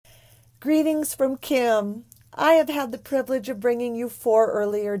Greetings from Kim. I have had the privilege of bringing you 4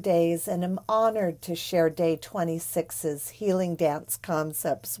 earlier days and am honored to share day 26's healing dance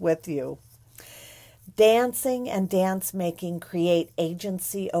concepts with you. Dancing and dance making create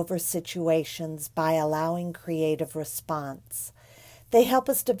agency over situations by allowing creative response. They help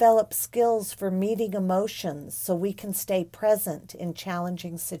us develop skills for meeting emotions so we can stay present in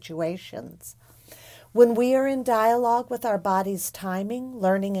challenging situations. When we are in dialogue with our body's timing,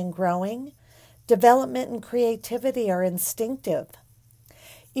 learning and growing, development and creativity are instinctive.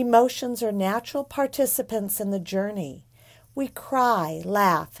 Emotions are natural participants in the journey. We cry,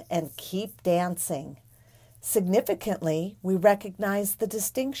 laugh, and keep dancing. Significantly, we recognize the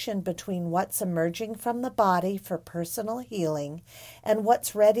distinction between what's emerging from the body for personal healing and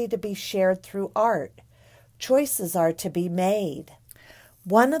what's ready to be shared through art. Choices are to be made.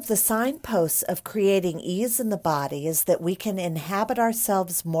 One of the signposts of creating ease in the body is that we can inhabit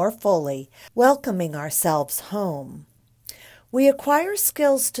ourselves more fully, welcoming ourselves home. We acquire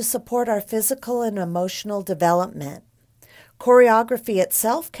skills to support our physical and emotional development. Choreography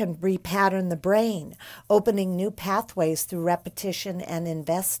itself can repattern the brain, opening new pathways through repetition and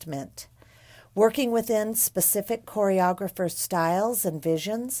investment. Working within specific choreographer styles and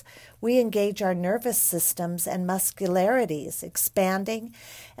visions, we engage our nervous systems and muscularities, expanding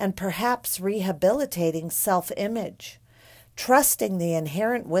and perhaps rehabilitating self-image. Trusting the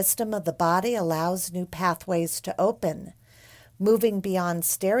inherent wisdom of the body allows new pathways to open. Moving beyond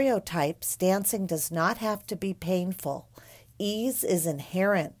stereotypes, dancing does not have to be painful. Ease is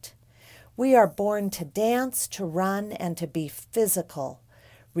inherent. We are born to dance, to run, and to be physical.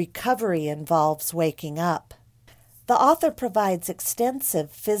 Recovery involves waking up. The author provides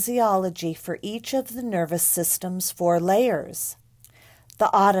extensive physiology for each of the nervous system's 4 layers: the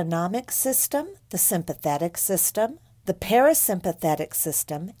autonomic system, the sympathetic system, the parasympathetic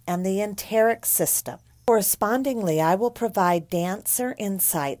system, and the enteric system. Correspondingly, I will provide dancer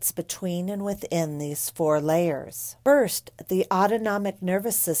insights between and within these 4 layers. First, the autonomic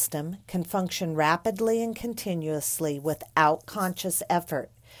nervous system can function rapidly and continuously without conscious effort,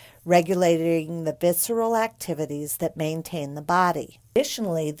 regulating the visceral activities that maintain the body.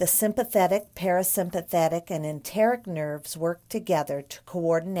 Additionally, the sympathetic, parasympathetic, and enteric nerves work together to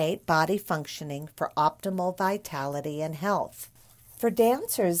coordinate body functioning for optimal vitality and health. For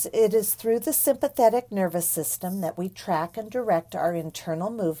dancers, it is through the sympathetic nervous system that we track and direct our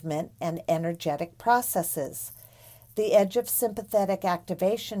internal movement and energetic processes. The edge of sympathetic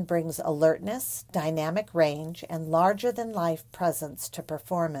activation brings alertness, dynamic range, and larger-than-life presence to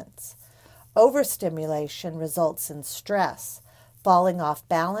performance. Overstimulation results in stress, falling off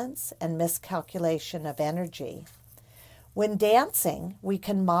balance, and miscalculation of energy. When dancing, we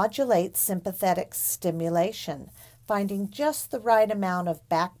can modulate sympathetic stimulation, finding just the right amount of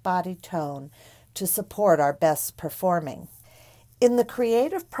back body tone to support our best performing. In the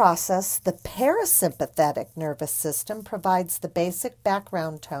creative process, the parasympathetic nervous system provides the basic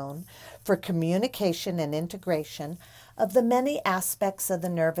background tone for communication and integration of the many aspects of the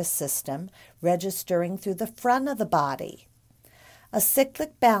nervous system, registering through the front of the body. A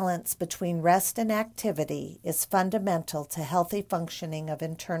cyclic balance between rest and activity is fundamental to healthy functioning of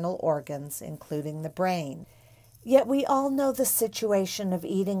internal organs, including the brain. Yet we all know the situation of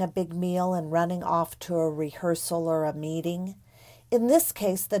eating a big meal and running off to a rehearsal or a meeting. In this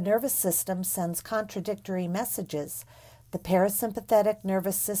case, the nervous system sends contradictory messages. The parasympathetic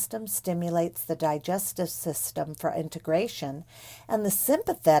nervous system stimulates the digestive system for integration, and the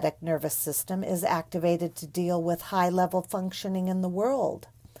sympathetic nervous system is activated to deal with high-level functioning in the world.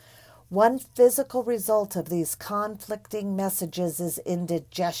 One physical result of these conflicting messages is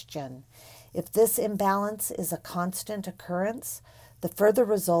indigestion. If this imbalance is a constant occurrence, the further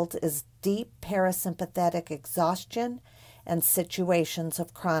result is deep parasympathetic exhaustion and situations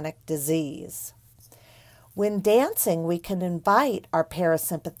of chronic disease. When dancing, we can invite our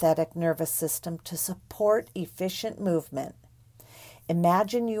parasympathetic nervous system to support efficient movement.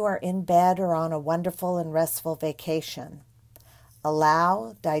 Imagine you are in bed or on a wonderful and restful vacation.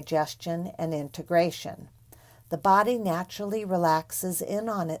 Allow digestion and integration. The body naturally relaxes in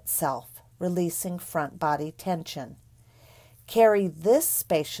on itself, releasing front body tension. Carry this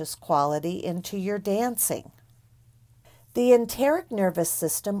spacious quality into your dancing. The enteric nervous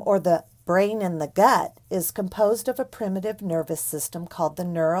system, or the brain in the gut, is composed of a primitive nervous system called the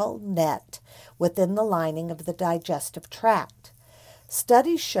neural net within the lining of the digestive tract.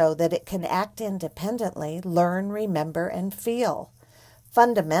 Studies show that it can act independently, learn, remember, and feel.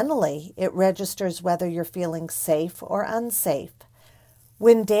 Fundamentally, it registers whether you're feeling safe or unsafe.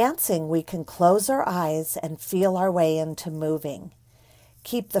 When dancing, we can close our eyes and feel our way into moving.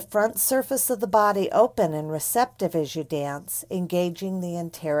 Keep the front surface of the body open and receptive as you dance, engaging the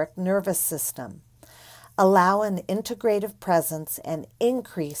enteric nervous system. Allow an integrative presence and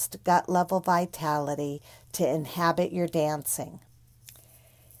increased gut-level vitality to inhabit your dancing.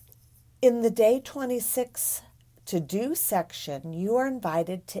 In the Day 26 To Do section, you are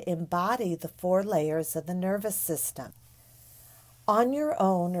invited to embody the 4 layers of the nervous system. On your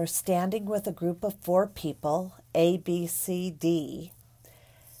own or standing with a group of 4 people, A, B, C, D,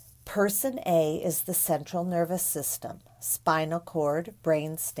 Person A is the central nervous system, spinal cord,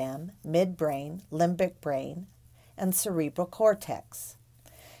 brainstem, midbrain, limbic brain, and cerebral cortex.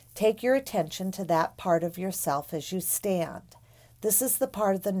 Take your attention to that part of yourself as you stand. This is the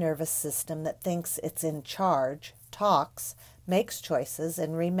part of the nervous system that thinks it's in charge, talks, makes choices,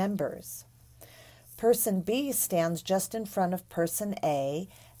 and remembers. Person B stands just in front of Person A,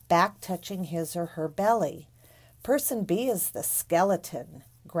 back touching his or her belly. Person B is the skeleton,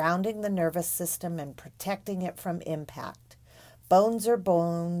 grounding the nervous system and protecting it from impact. Bones are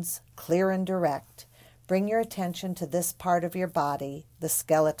bones, clear and direct. Bring your attention to this part of your body, the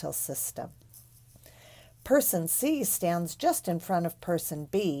skeletal system. Person C stands just in front of Person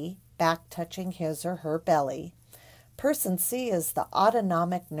B, back touching his or her belly. Person C is the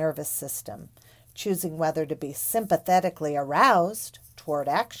autonomic nervous system, choosing whether to be sympathetically aroused toward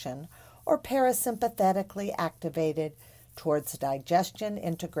action or parasympathetically activated towards digestion,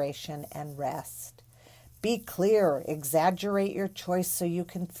 integration, and rest. Be clear, exaggerate your choice so you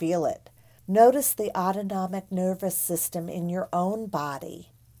can feel it. Notice the autonomic nervous system in your own body.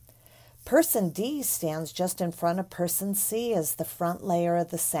 Person D stands just in front of Person C as the front layer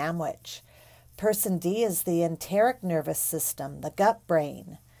of the sandwich. Person D is the enteric nervous system, the gut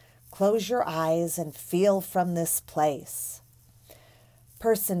brain. Close your eyes and feel from this place.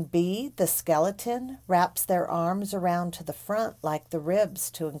 Person B, the skeleton, wraps their arms around to the front like the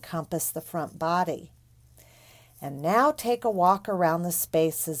ribs to encompass the front body. And now take a walk around the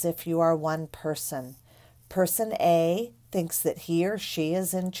space as if you are one person. Person A thinks that he or she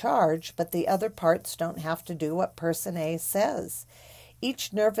is in charge, but the other parts don't have to do what Person A says.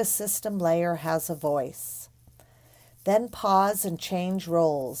 Each nervous system layer has a voice. Then pause and change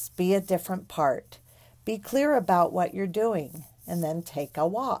roles. Be a different part. Be clear about what you're doing, and then take a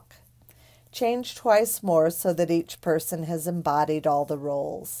walk. Change twice more so that each person has embodied all the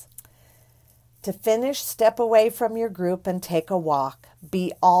roles. To finish, step away from your group and take a walk.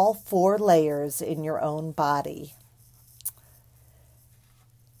 Be all 4 layers in your own body.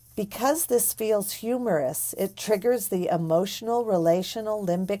 Because this feels humorous, it triggers the emotional relational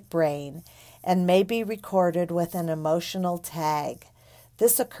limbic brain and may be recorded with an emotional tag.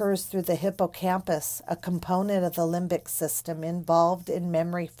 This occurs through the hippocampus, a component of the limbic system involved in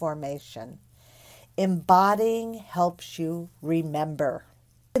memory formation. Embodying helps you remember.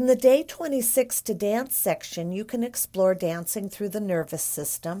 In the Day 26 to Dance section, you can explore dancing through the nervous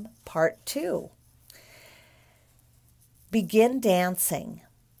system, Part 2. Begin dancing.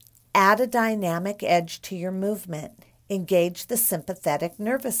 Add a dynamic edge to your movement. Engage the sympathetic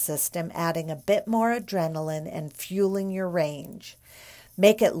nervous system, adding a bit more adrenaline and fueling your range.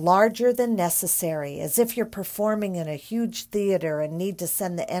 Make it larger than necessary, as if you're performing in a huge theater and need to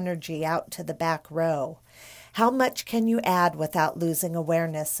send the energy out to the back row. How much can you add without losing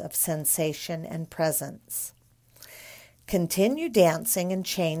awareness of sensation and presence? Continue dancing and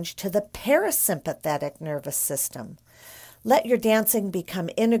change to the parasympathetic nervous system. Let your dancing become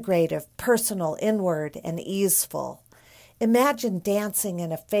integrative, personal, inward, and easeful. Imagine dancing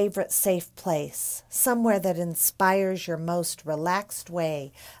in a favorite safe place, somewhere that inspires your most relaxed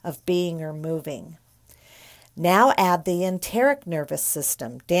way of being or moving. Now add the enteric nervous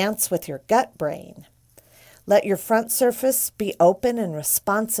system. Dance with your gut brain. Let your front surface be open and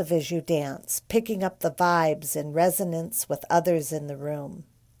responsive as you dance, picking up the vibes in resonance with others in the room.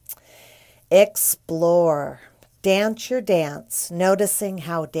 Explore. Dance your dance, noticing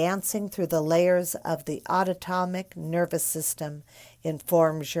how dancing through the layers of the autonomic nervous system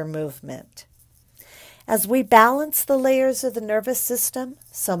informs your movement. As we balance the layers of the nervous system,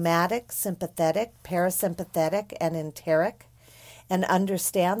 somatic, sympathetic, parasympathetic, and enteric, and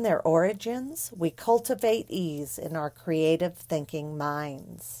understand their origins, we cultivate ease in our creative thinking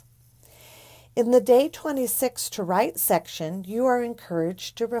minds. In the Day 26 to Write section, you are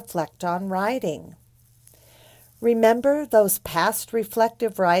encouraged to reflect on writing. Remember those past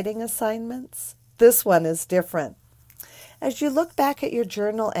reflective writing assignments? This one is different. As you look back at your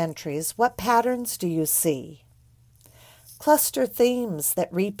journal entries, what patterns do you see? Cluster themes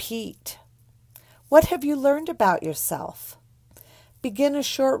that repeat. What have you learned about yourself? Begin a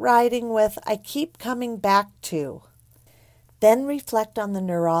short writing with, I keep coming back to. Then reflect on the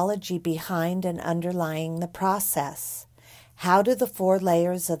neurology behind and underlying the process. How do the 4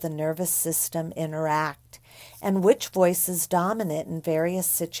 layers of the nervous system interact, and which voice is dominant in various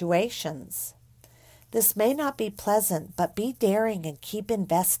situations? This may not be pleasant, but be daring and keep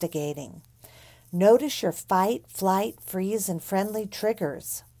investigating. Notice your fight, flight, freeze, and friendly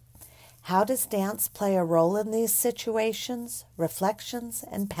triggers. How does dance play a role in these situations, reflections,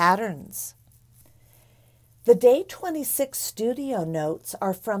 and patterns? The Day 26 studio notes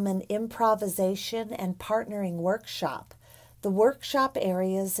are from an improvisation and partnering workshop. The workshop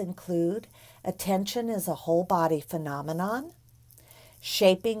areas include attention as a whole body phenomenon,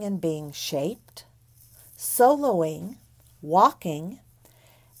 shaping and being shaped, soloing, walking,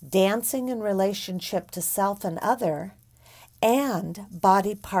 dancing in relationship to self and other, and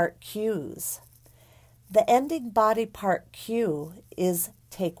body part cues. The ending body part cue is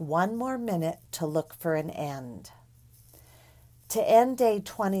take 1 more minute to look for an end. To end Day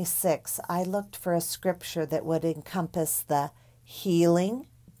 26, I looked for a scripture that would encompass the healing,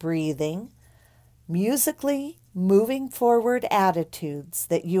 breathing, musically moving forward attitudes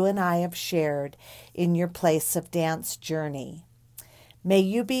that you and I have shared in your place of dance journey. May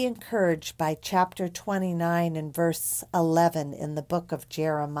you be encouraged by chapter 29 and verse 11 in the book of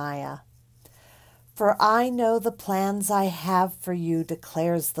Jeremiah. For I know the plans I have for you,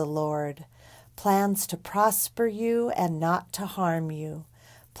 declares the Lord, plans to prosper you and not to harm you,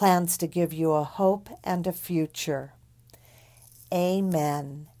 plans to give you a hope and a future.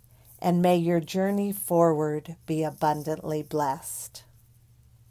 Amen. And may your journey forward be abundantly blessed.